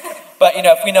kidding. But,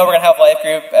 if we know we're going to have life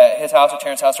group at his house or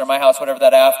Terrence's house or my house, whatever,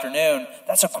 that afternoon,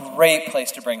 that's a great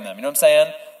place to bring them. You know what I'm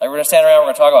saying? Like, we're going to stand around, we're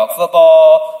going to talk about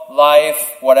football,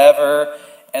 life, whatever.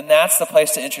 And that's the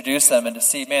place to introduce them and to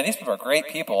see, man, these people are great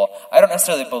people. I don't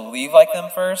necessarily believe like them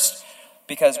first,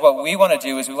 because what we want to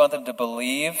do is we want them to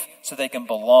believe so they can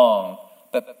belong.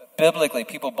 But biblically,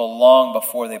 people belong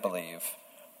before they believe.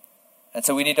 And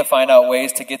so we need to find out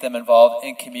ways to get them involved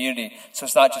in community. So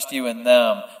it's not just you and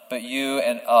them, but you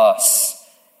and us.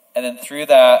 And then through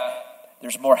that,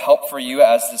 there's more help for you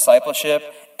as discipleship,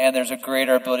 and there's a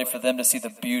greater ability for them to see the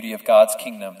beauty of God's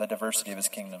kingdom, the diversity of his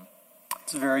kingdom.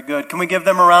 It's very good. Can we give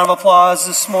them a round of applause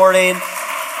this morning?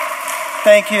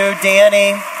 Thank you,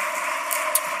 Danny,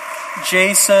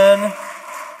 Jason,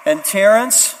 and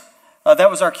Terrence. That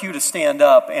was our cue to stand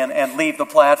up and leave the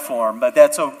platform, but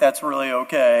that's really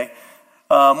okay.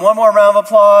 One more round of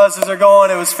applause as they're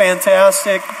going. It was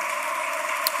fantastic.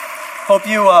 Hope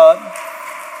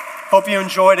you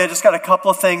enjoyed it. Just got a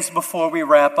couple of things before we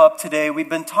wrap up today. We've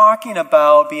been talking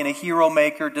about being a hero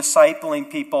maker, discipling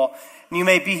people. And you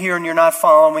may be here and you're not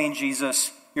following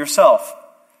Jesus yourself.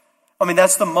 I mean,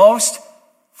 that's the most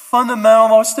fundamental,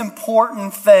 most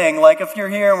important thing. Like, if you're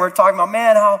here and we're talking about,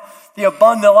 man, how the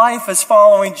abundant life is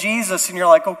following Jesus, and you're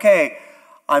like, okay,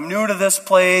 I'm new to this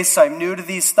place, I'm new to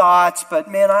these thoughts, but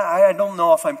man, I don't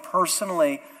know if I'm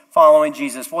personally following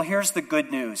Jesus. Well, here's the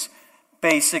good news.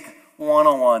 Basic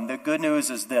 101. The good news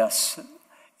is this.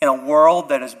 In a world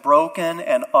that is broken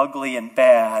and ugly and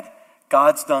bad,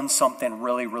 God's done something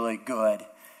really, really good.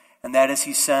 And that is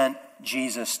he sent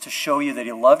Jesus to show you that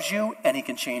he loves you and he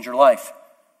can change your life.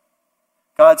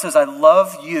 God says, I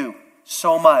love you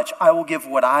so much, I will give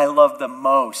what I love the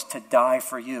most to die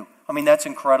for you. I mean, that's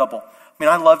incredible. I mean,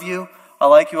 I love you, I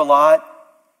like you a lot,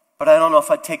 but I don't know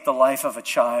if I'd take the life of a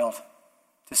child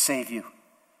to save you.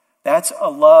 That's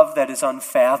a love that is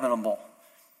unfathomable.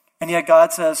 And yet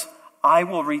God says, I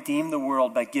will redeem the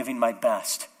world by giving my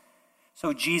best.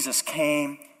 So Jesus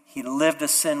came, he lived a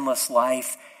sinless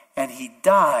life, and he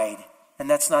died. And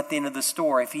that's not the end of the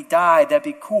story. If he died, that'd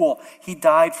be cool. He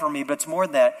died for me, but it's more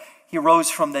than that. He rose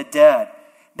from the dead.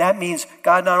 That means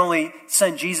God not only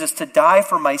sent Jesus to die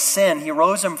for my sin, he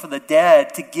rose him from the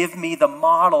dead to give me the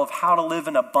model of how to live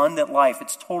an abundant life.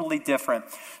 It's totally different.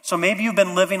 So maybe you've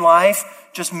been living life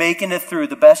just making it through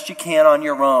the best you can on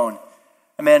your own.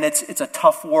 And man, it's a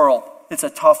tough world. It's a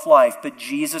tough life. But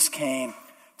Jesus came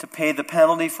to pay the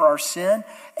penalty for our sin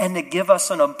and to give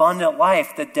us an abundant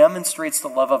life that demonstrates the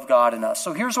love of God in us.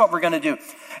 So here's what we're going to do.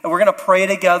 And we're going to pray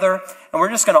together, and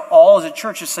we're just going to all as a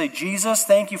church just say, Jesus,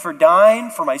 thank you for dying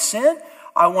for my sin.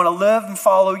 I want to live and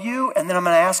follow you, and then I'm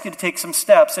going to ask you to take some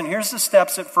steps. And here's the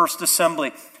steps at First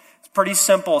Assembly. It's pretty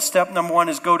simple. Step number 1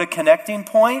 is go to Connecting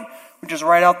Point, which is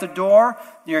right out the door.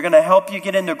 You're going to help you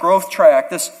get into Growth Track.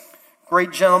 This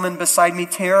great gentleman beside me,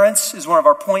 Terrence, is one of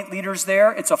our point leaders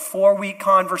there. It's a 4-week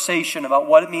conversation about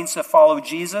what it means to follow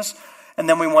Jesus. And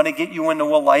then we want to get you into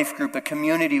a life group, a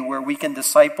community where we can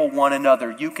disciple one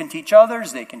another. You can teach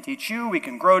others, they can teach you, we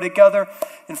can grow together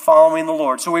in following the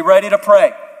Lord. So are we ready to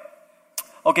pray?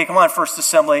 Okay, come on, First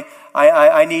Assembly.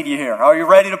 I need you here. Are you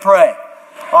ready to pray?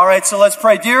 All right, so let's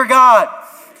pray. Dear God,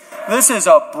 this is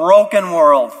a broken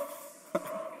world.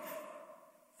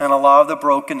 And a lot of the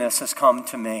brokenness has come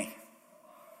to me.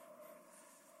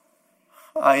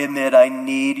 I admit I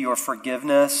need your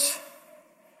forgiveness.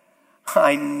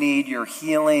 I need your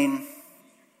healing.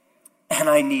 And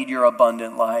I need your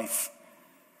abundant life.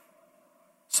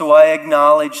 So I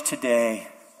acknowledge today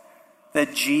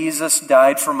that Jesus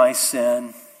died for my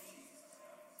sin.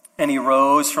 And he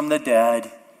rose from the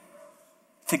dead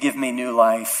to give me new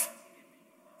life.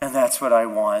 And that's what I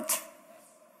want.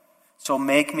 So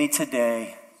make me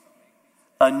today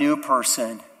a new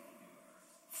person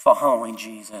following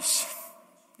Jesus.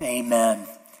 Amen.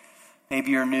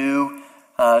 Maybe you're new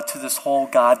to this whole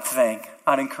God thing.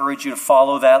 I'd encourage you to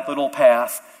follow that little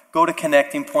path. Go to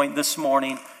Connecting Point this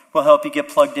morning. We'll help you get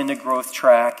plugged into Growth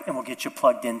Track, and we'll get you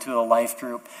plugged into a life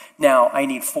group. Now, I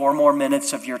need 4 more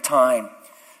minutes of your time.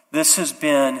 This has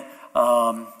been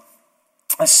a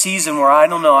season where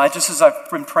as I've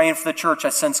been praying for the church, I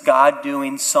sense God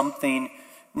doing something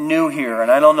new here.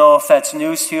 And I don't know if that's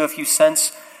news to you, if you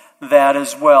sense that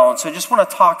as well. And so I just want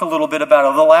to talk a little bit about it.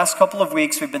 Over the last couple of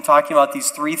weeks, we've been talking about these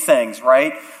 3 things,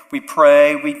 right? We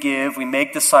pray, we give, we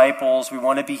make disciples, we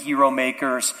want to be hero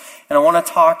makers. And I want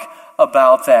to talk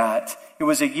about that. It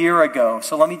was a year ago.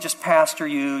 So let me just pastor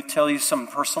you, tell you some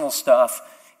personal stuff.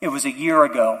 It was a year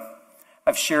ago.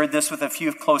 I've shared this with a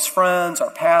few close friends, our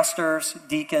pastors,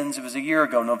 deacons. It was a year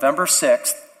ago, November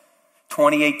 6th,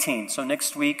 2018. So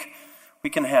next week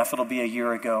and a half, it'll be a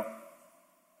year ago.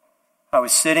 I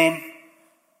was sitting,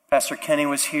 Pastor Kenny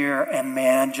was here, and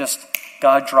man, just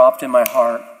God dropped in my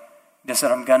heart. He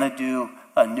said, I'm going to do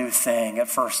a new thing at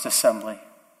First Assembly.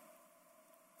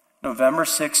 November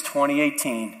 6,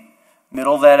 2018,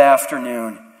 middle of that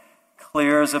afternoon,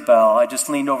 clear as a bell. I just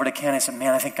leaned over to Kenny and said,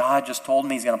 man, I think God just told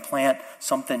me he's going to plant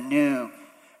something new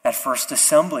at First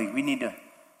Assembly.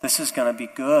 This is going to be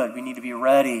good. We need to be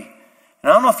ready.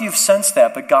 And I don't know if you've sensed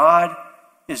that, but God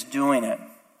is doing it.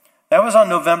 That was on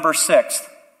November 6th.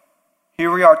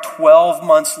 Here we are 12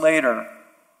 months later,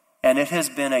 and it has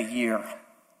been a year.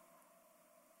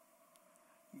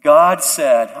 God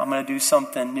said, I'm going to do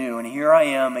something new. And here I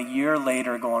am a year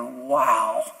later going,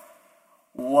 wow,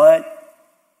 what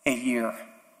a year.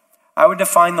 I would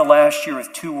define the last year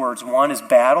with 2 words. 1 is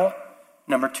battle.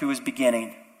 Number 2 is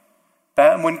beginning.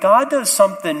 When God does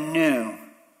something new,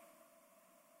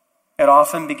 it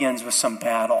often begins with some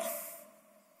battle.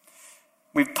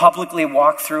 We've publicly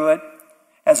walked through it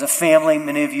as a family.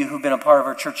 Many of you who've been a part of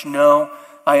our church know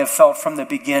I have felt from the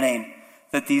beginning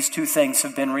that these 2 things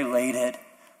have been related,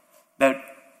 that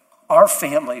our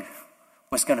family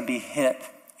was going to be hit,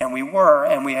 and we were,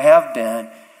 and we have been.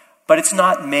 But it's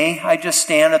not me. I just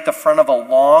stand at the front of a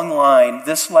long line.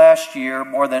 This last year,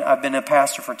 I've been a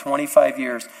pastor for 25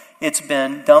 years, it's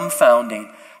been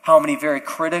dumbfounding how many very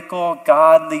critical,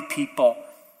 godly people,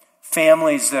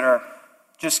 families that are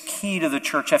just key to the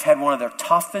church, have had one of their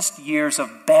toughest years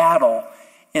of battle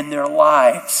in their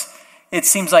lives. It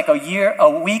seems like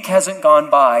a week hasn't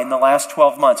gone by in the last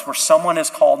 12 months where someone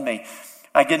has called me.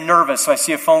 I get nervous, so I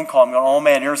see a phone call. I'm going, oh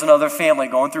man, here's another family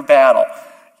going through battle.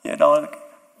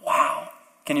 Wow.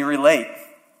 Can you relate?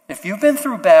 If you've been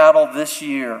through battle this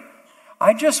year,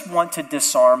 I just want to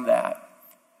disarm that.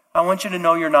 I want you to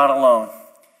know you're not alone.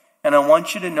 And I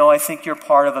want you to know I think you're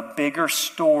part of a bigger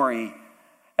story,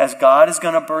 as God is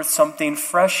going to birth something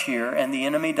fresh here, and the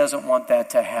enemy doesn't want that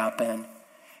to happen.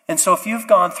 And so if you've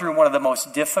gone through one of the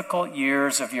most difficult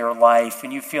years of your life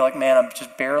and you feel like, man, I'm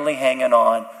just barely hanging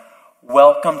on,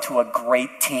 welcome to a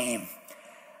great team.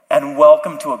 And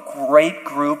welcome to a great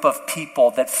group of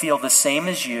people that feel the same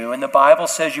as you. And the Bible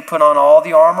says you put on all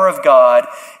the armor of God,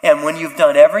 and when you've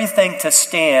done everything to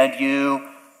stand, you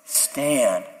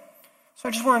stand. So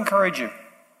I just want to encourage you.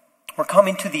 We're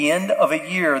coming to the end of a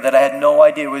year that I had no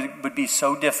idea would be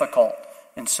so difficult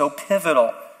and so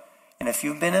pivotal. And if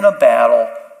you've been in a battle,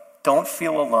 don't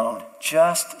feel alone.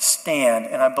 Just stand.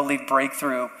 And I believe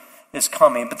breakthrough is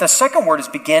coming. But the second word is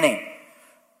beginning.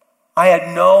 I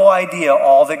had no idea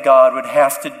all that God would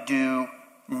have to do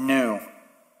new.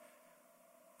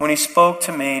 When he spoke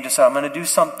to me, just said, I'm going to do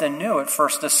something new at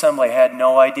First Assembly. I had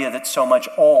no idea that so much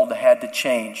old had to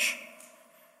change.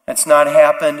 It's not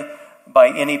happened by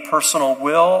any personal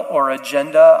will or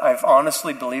agenda. I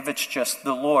honestly believe it's just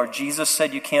the Lord. Jesus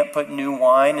said you can't put new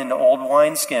wine into old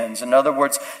wineskins. In other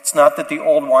words, it's not that the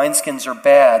old wineskins are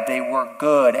bad. They were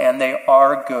good and they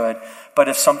are good. But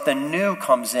if something new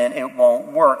comes in, it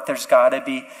won't work. There's got to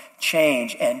be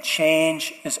change. And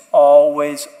change is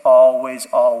always, always,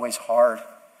 always hard.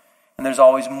 And there's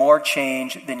always more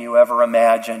change than you ever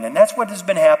imagined. And that's what has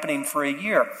been happening for a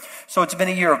year. So it's been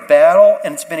a year of battle,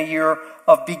 and it's been a year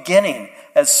of beginning,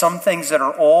 as some things that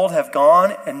are old have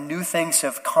gone and new things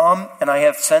have come. And I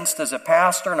have sensed as a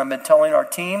pastor, and I've been telling our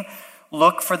team,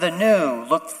 look for the new,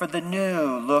 look for the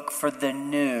new, look for the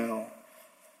new.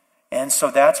 And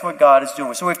so that's what God is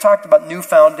doing. So we've talked about new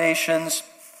foundations.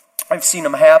 I've seen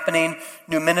them happening,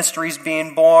 new ministries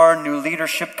being born, new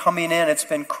leadership coming in. It's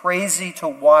been crazy to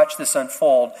watch this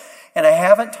unfold. And I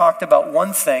haven't talked about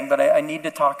one thing, but I need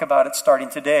to talk about it starting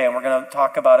today. And we're going to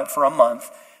talk about it for a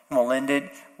month. And we'll end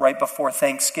it right before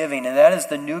Thanksgiving. And that is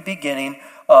the new beginning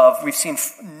of, we've seen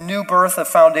new birth of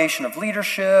foundation of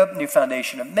leadership, new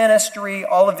foundation of ministry,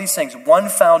 all of these things. One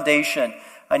foundation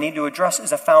I need to address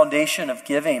is a foundation of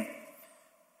giving.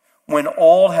 When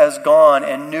old has gone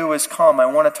and new has come, I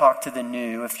want to talk to the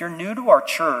new. If you're new to our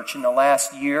church in the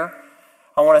last year,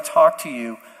 I want to talk to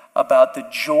you about the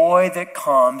joy that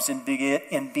comes in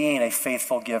being a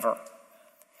faithful giver.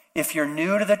 If you're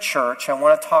new to the church, I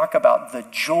want to talk about the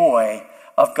joy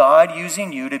of God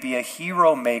using you to be a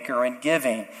hero maker in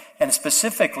giving. And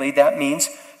specifically, that means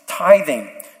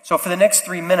tithing. So for the next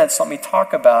 3 minutes, let me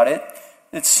talk about it.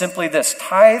 It's simply this.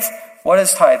 Tithe. What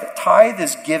is tithe? Tithe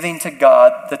is giving to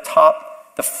God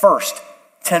the first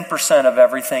 10% of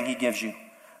everything he gives you.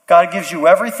 God gives you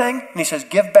everything, and he says,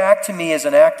 give back to me as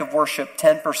an act of worship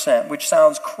 10%, which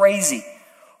sounds crazy.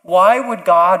 Why would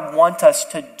God want us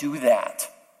to do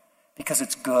that? Because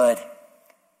it's good.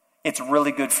 It's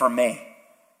really good for me,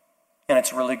 and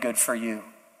it's really good for you.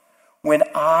 When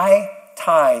I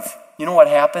tithe, you know what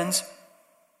happens?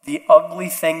 The ugly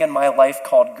thing in my life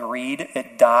called greed,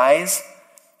 it dies,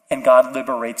 and God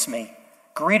liberates me.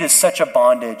 Greed is such a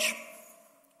bondage.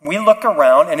 We look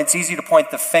around, and it's easy to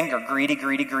point the finger, greedy,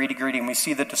 greedy, greedy, greedy, and we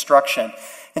see the destruction,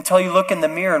 until you look in the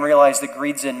mirror and realize that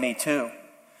greed's in me too.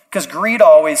 Because greed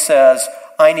always says,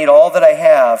 I need all that I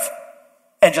have,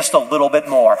 and just a little bit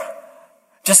more.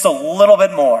 Just a little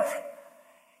bit more.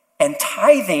 And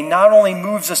tithing not only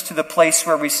moves us to the place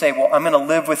where we say, well, I'm going to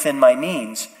live within my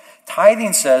means.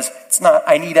 Tithing says, it's not,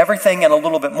 I need everything and a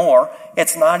little bit more.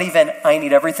 It's not even, I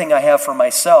need everything I have for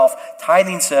myself.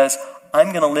 Tithing says, I'm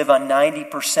going to live on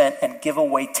 90% and give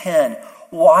away 10.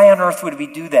 Why on earth would we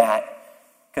do that?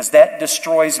 Because that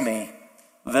destroys me.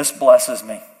 This blesses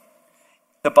me.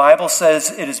 The Bible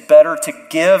says it is better to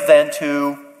give than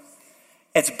to,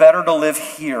 it's better to live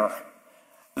here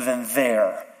than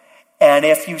there. And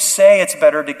if you say it's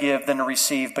better to give than to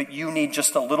receive, but you need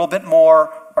just a little bit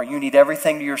more, or you need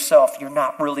everything to yourself, you're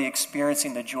not really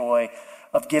experiencing the joy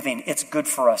of giving. It's good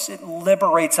for us. It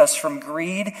liberates us from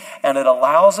greed, and it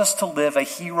allows us to live a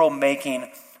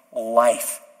hero-making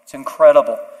life. It's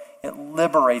incredible. It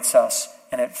liberates us,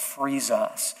 and it frees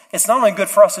us. It's not only good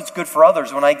for us, it's good for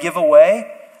others. When I give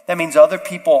away, that means other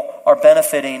people are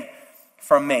benefiting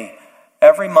from me.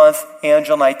 Every month,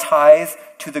 Angela and I tithe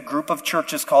to the group of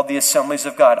churches called the Assemblies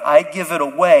of God. I give it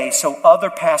away so other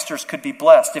pastors could be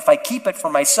blessed. If I keep it for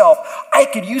myself, I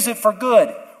could use it for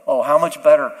good. Oh, how much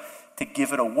better to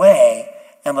give it away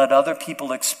and let other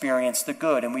people experience the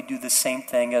good. And we do the same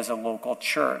thing as a local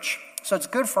church. So it's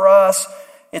good for us,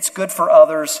 it's good for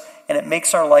others, and it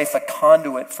makes our life a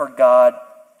conduit for God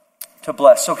to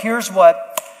bless. So here's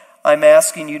what I'm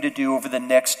asking you to do over the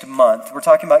next month. We're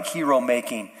talking about hero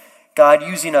making. God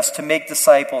using us to make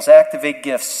disciples, activate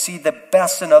gifts, see the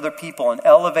best in other people, and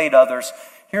elevate others.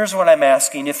 Here's what I'm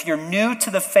asking. If you're new to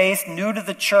the faith, new to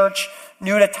the church,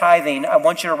 new to tithing, I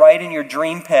want you to write in your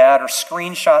dream pad or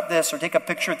screenshot this or take a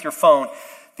picture with your phone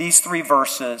these 3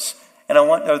 verses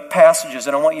and passages,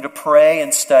 and I want you to pray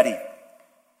and study.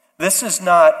 This is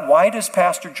not, why does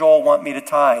Pastor Joel want me to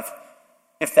tithe?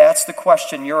 If that's the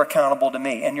question, you're accountable to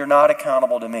me, and you're not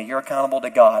accountable to me. You're accountable to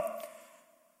God.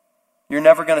 You're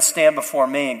never going to stand before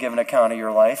me and give an account of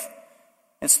your life.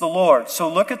 It's the Lord. So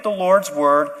look at the Lord's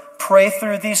word, pray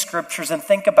through these scriptures, and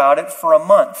think about it for a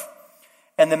month.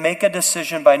 And then make a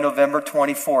decision by November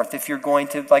 24th. If you're going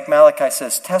to, like Malachi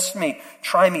says, test me,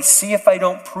 try me, see if I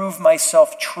don't prove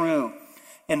myself true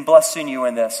in blessing you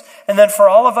in this. And then for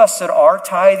all of us that are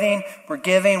tithing, we're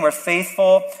giving, we're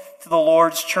faithful to the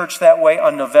Lord's church that way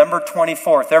on November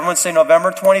 24th. Everyone say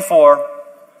November 24th.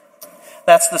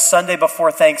 That's the Sunday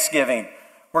before Thanksgiving.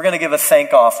 We're going to give a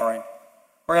thank offering.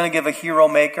 We're going to give a hero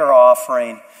maker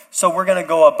offering. So we're going to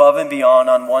go above and beyond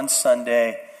on one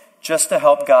Sunday just to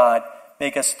help God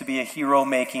make us to be a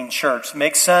hero-making church.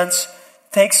 Make sense?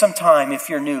 Take some time if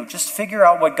you're new. Just figure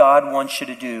out what God wants you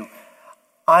to do.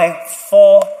 I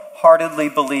full-heartedly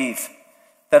believe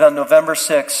that on November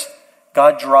 6th,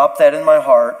 God dropped that in my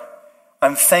heart.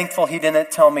 I'm thankful He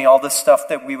didn't tell me all the stuff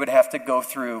that we would have to go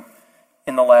through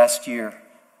in the last year.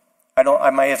 I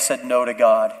might have said no to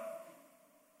God.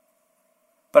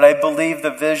 But I believe the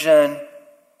vision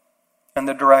and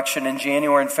the direction in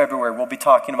January and February, we'll be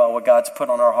talking about what God's put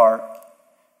on our heart.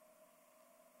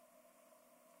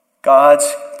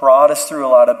 God's brought us through a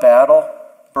lot of battle,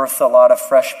 birthed a lot of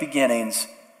fresh beginnings.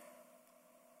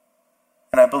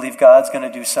 And I believe God's going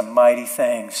to do some mighty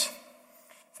things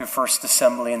through First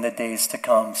Assembly in the days to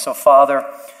come. So, Father,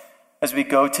 as we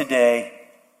go today,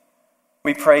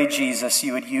 we pray, Jesus,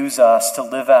 you would use us to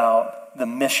live out the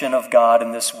mission of God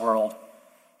in this world.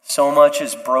 So much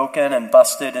is broken and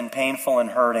busted and painful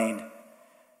and hurting.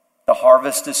 The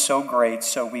harvest is so great,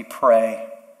 so we pray.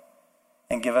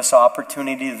 And give us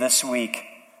opportunity this week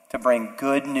to bring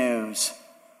good news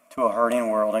to a hurting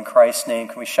world. In Christ's name,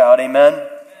 can we shout amen?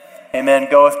 Amen.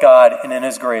 Go with God and in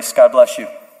His grace. God bless you.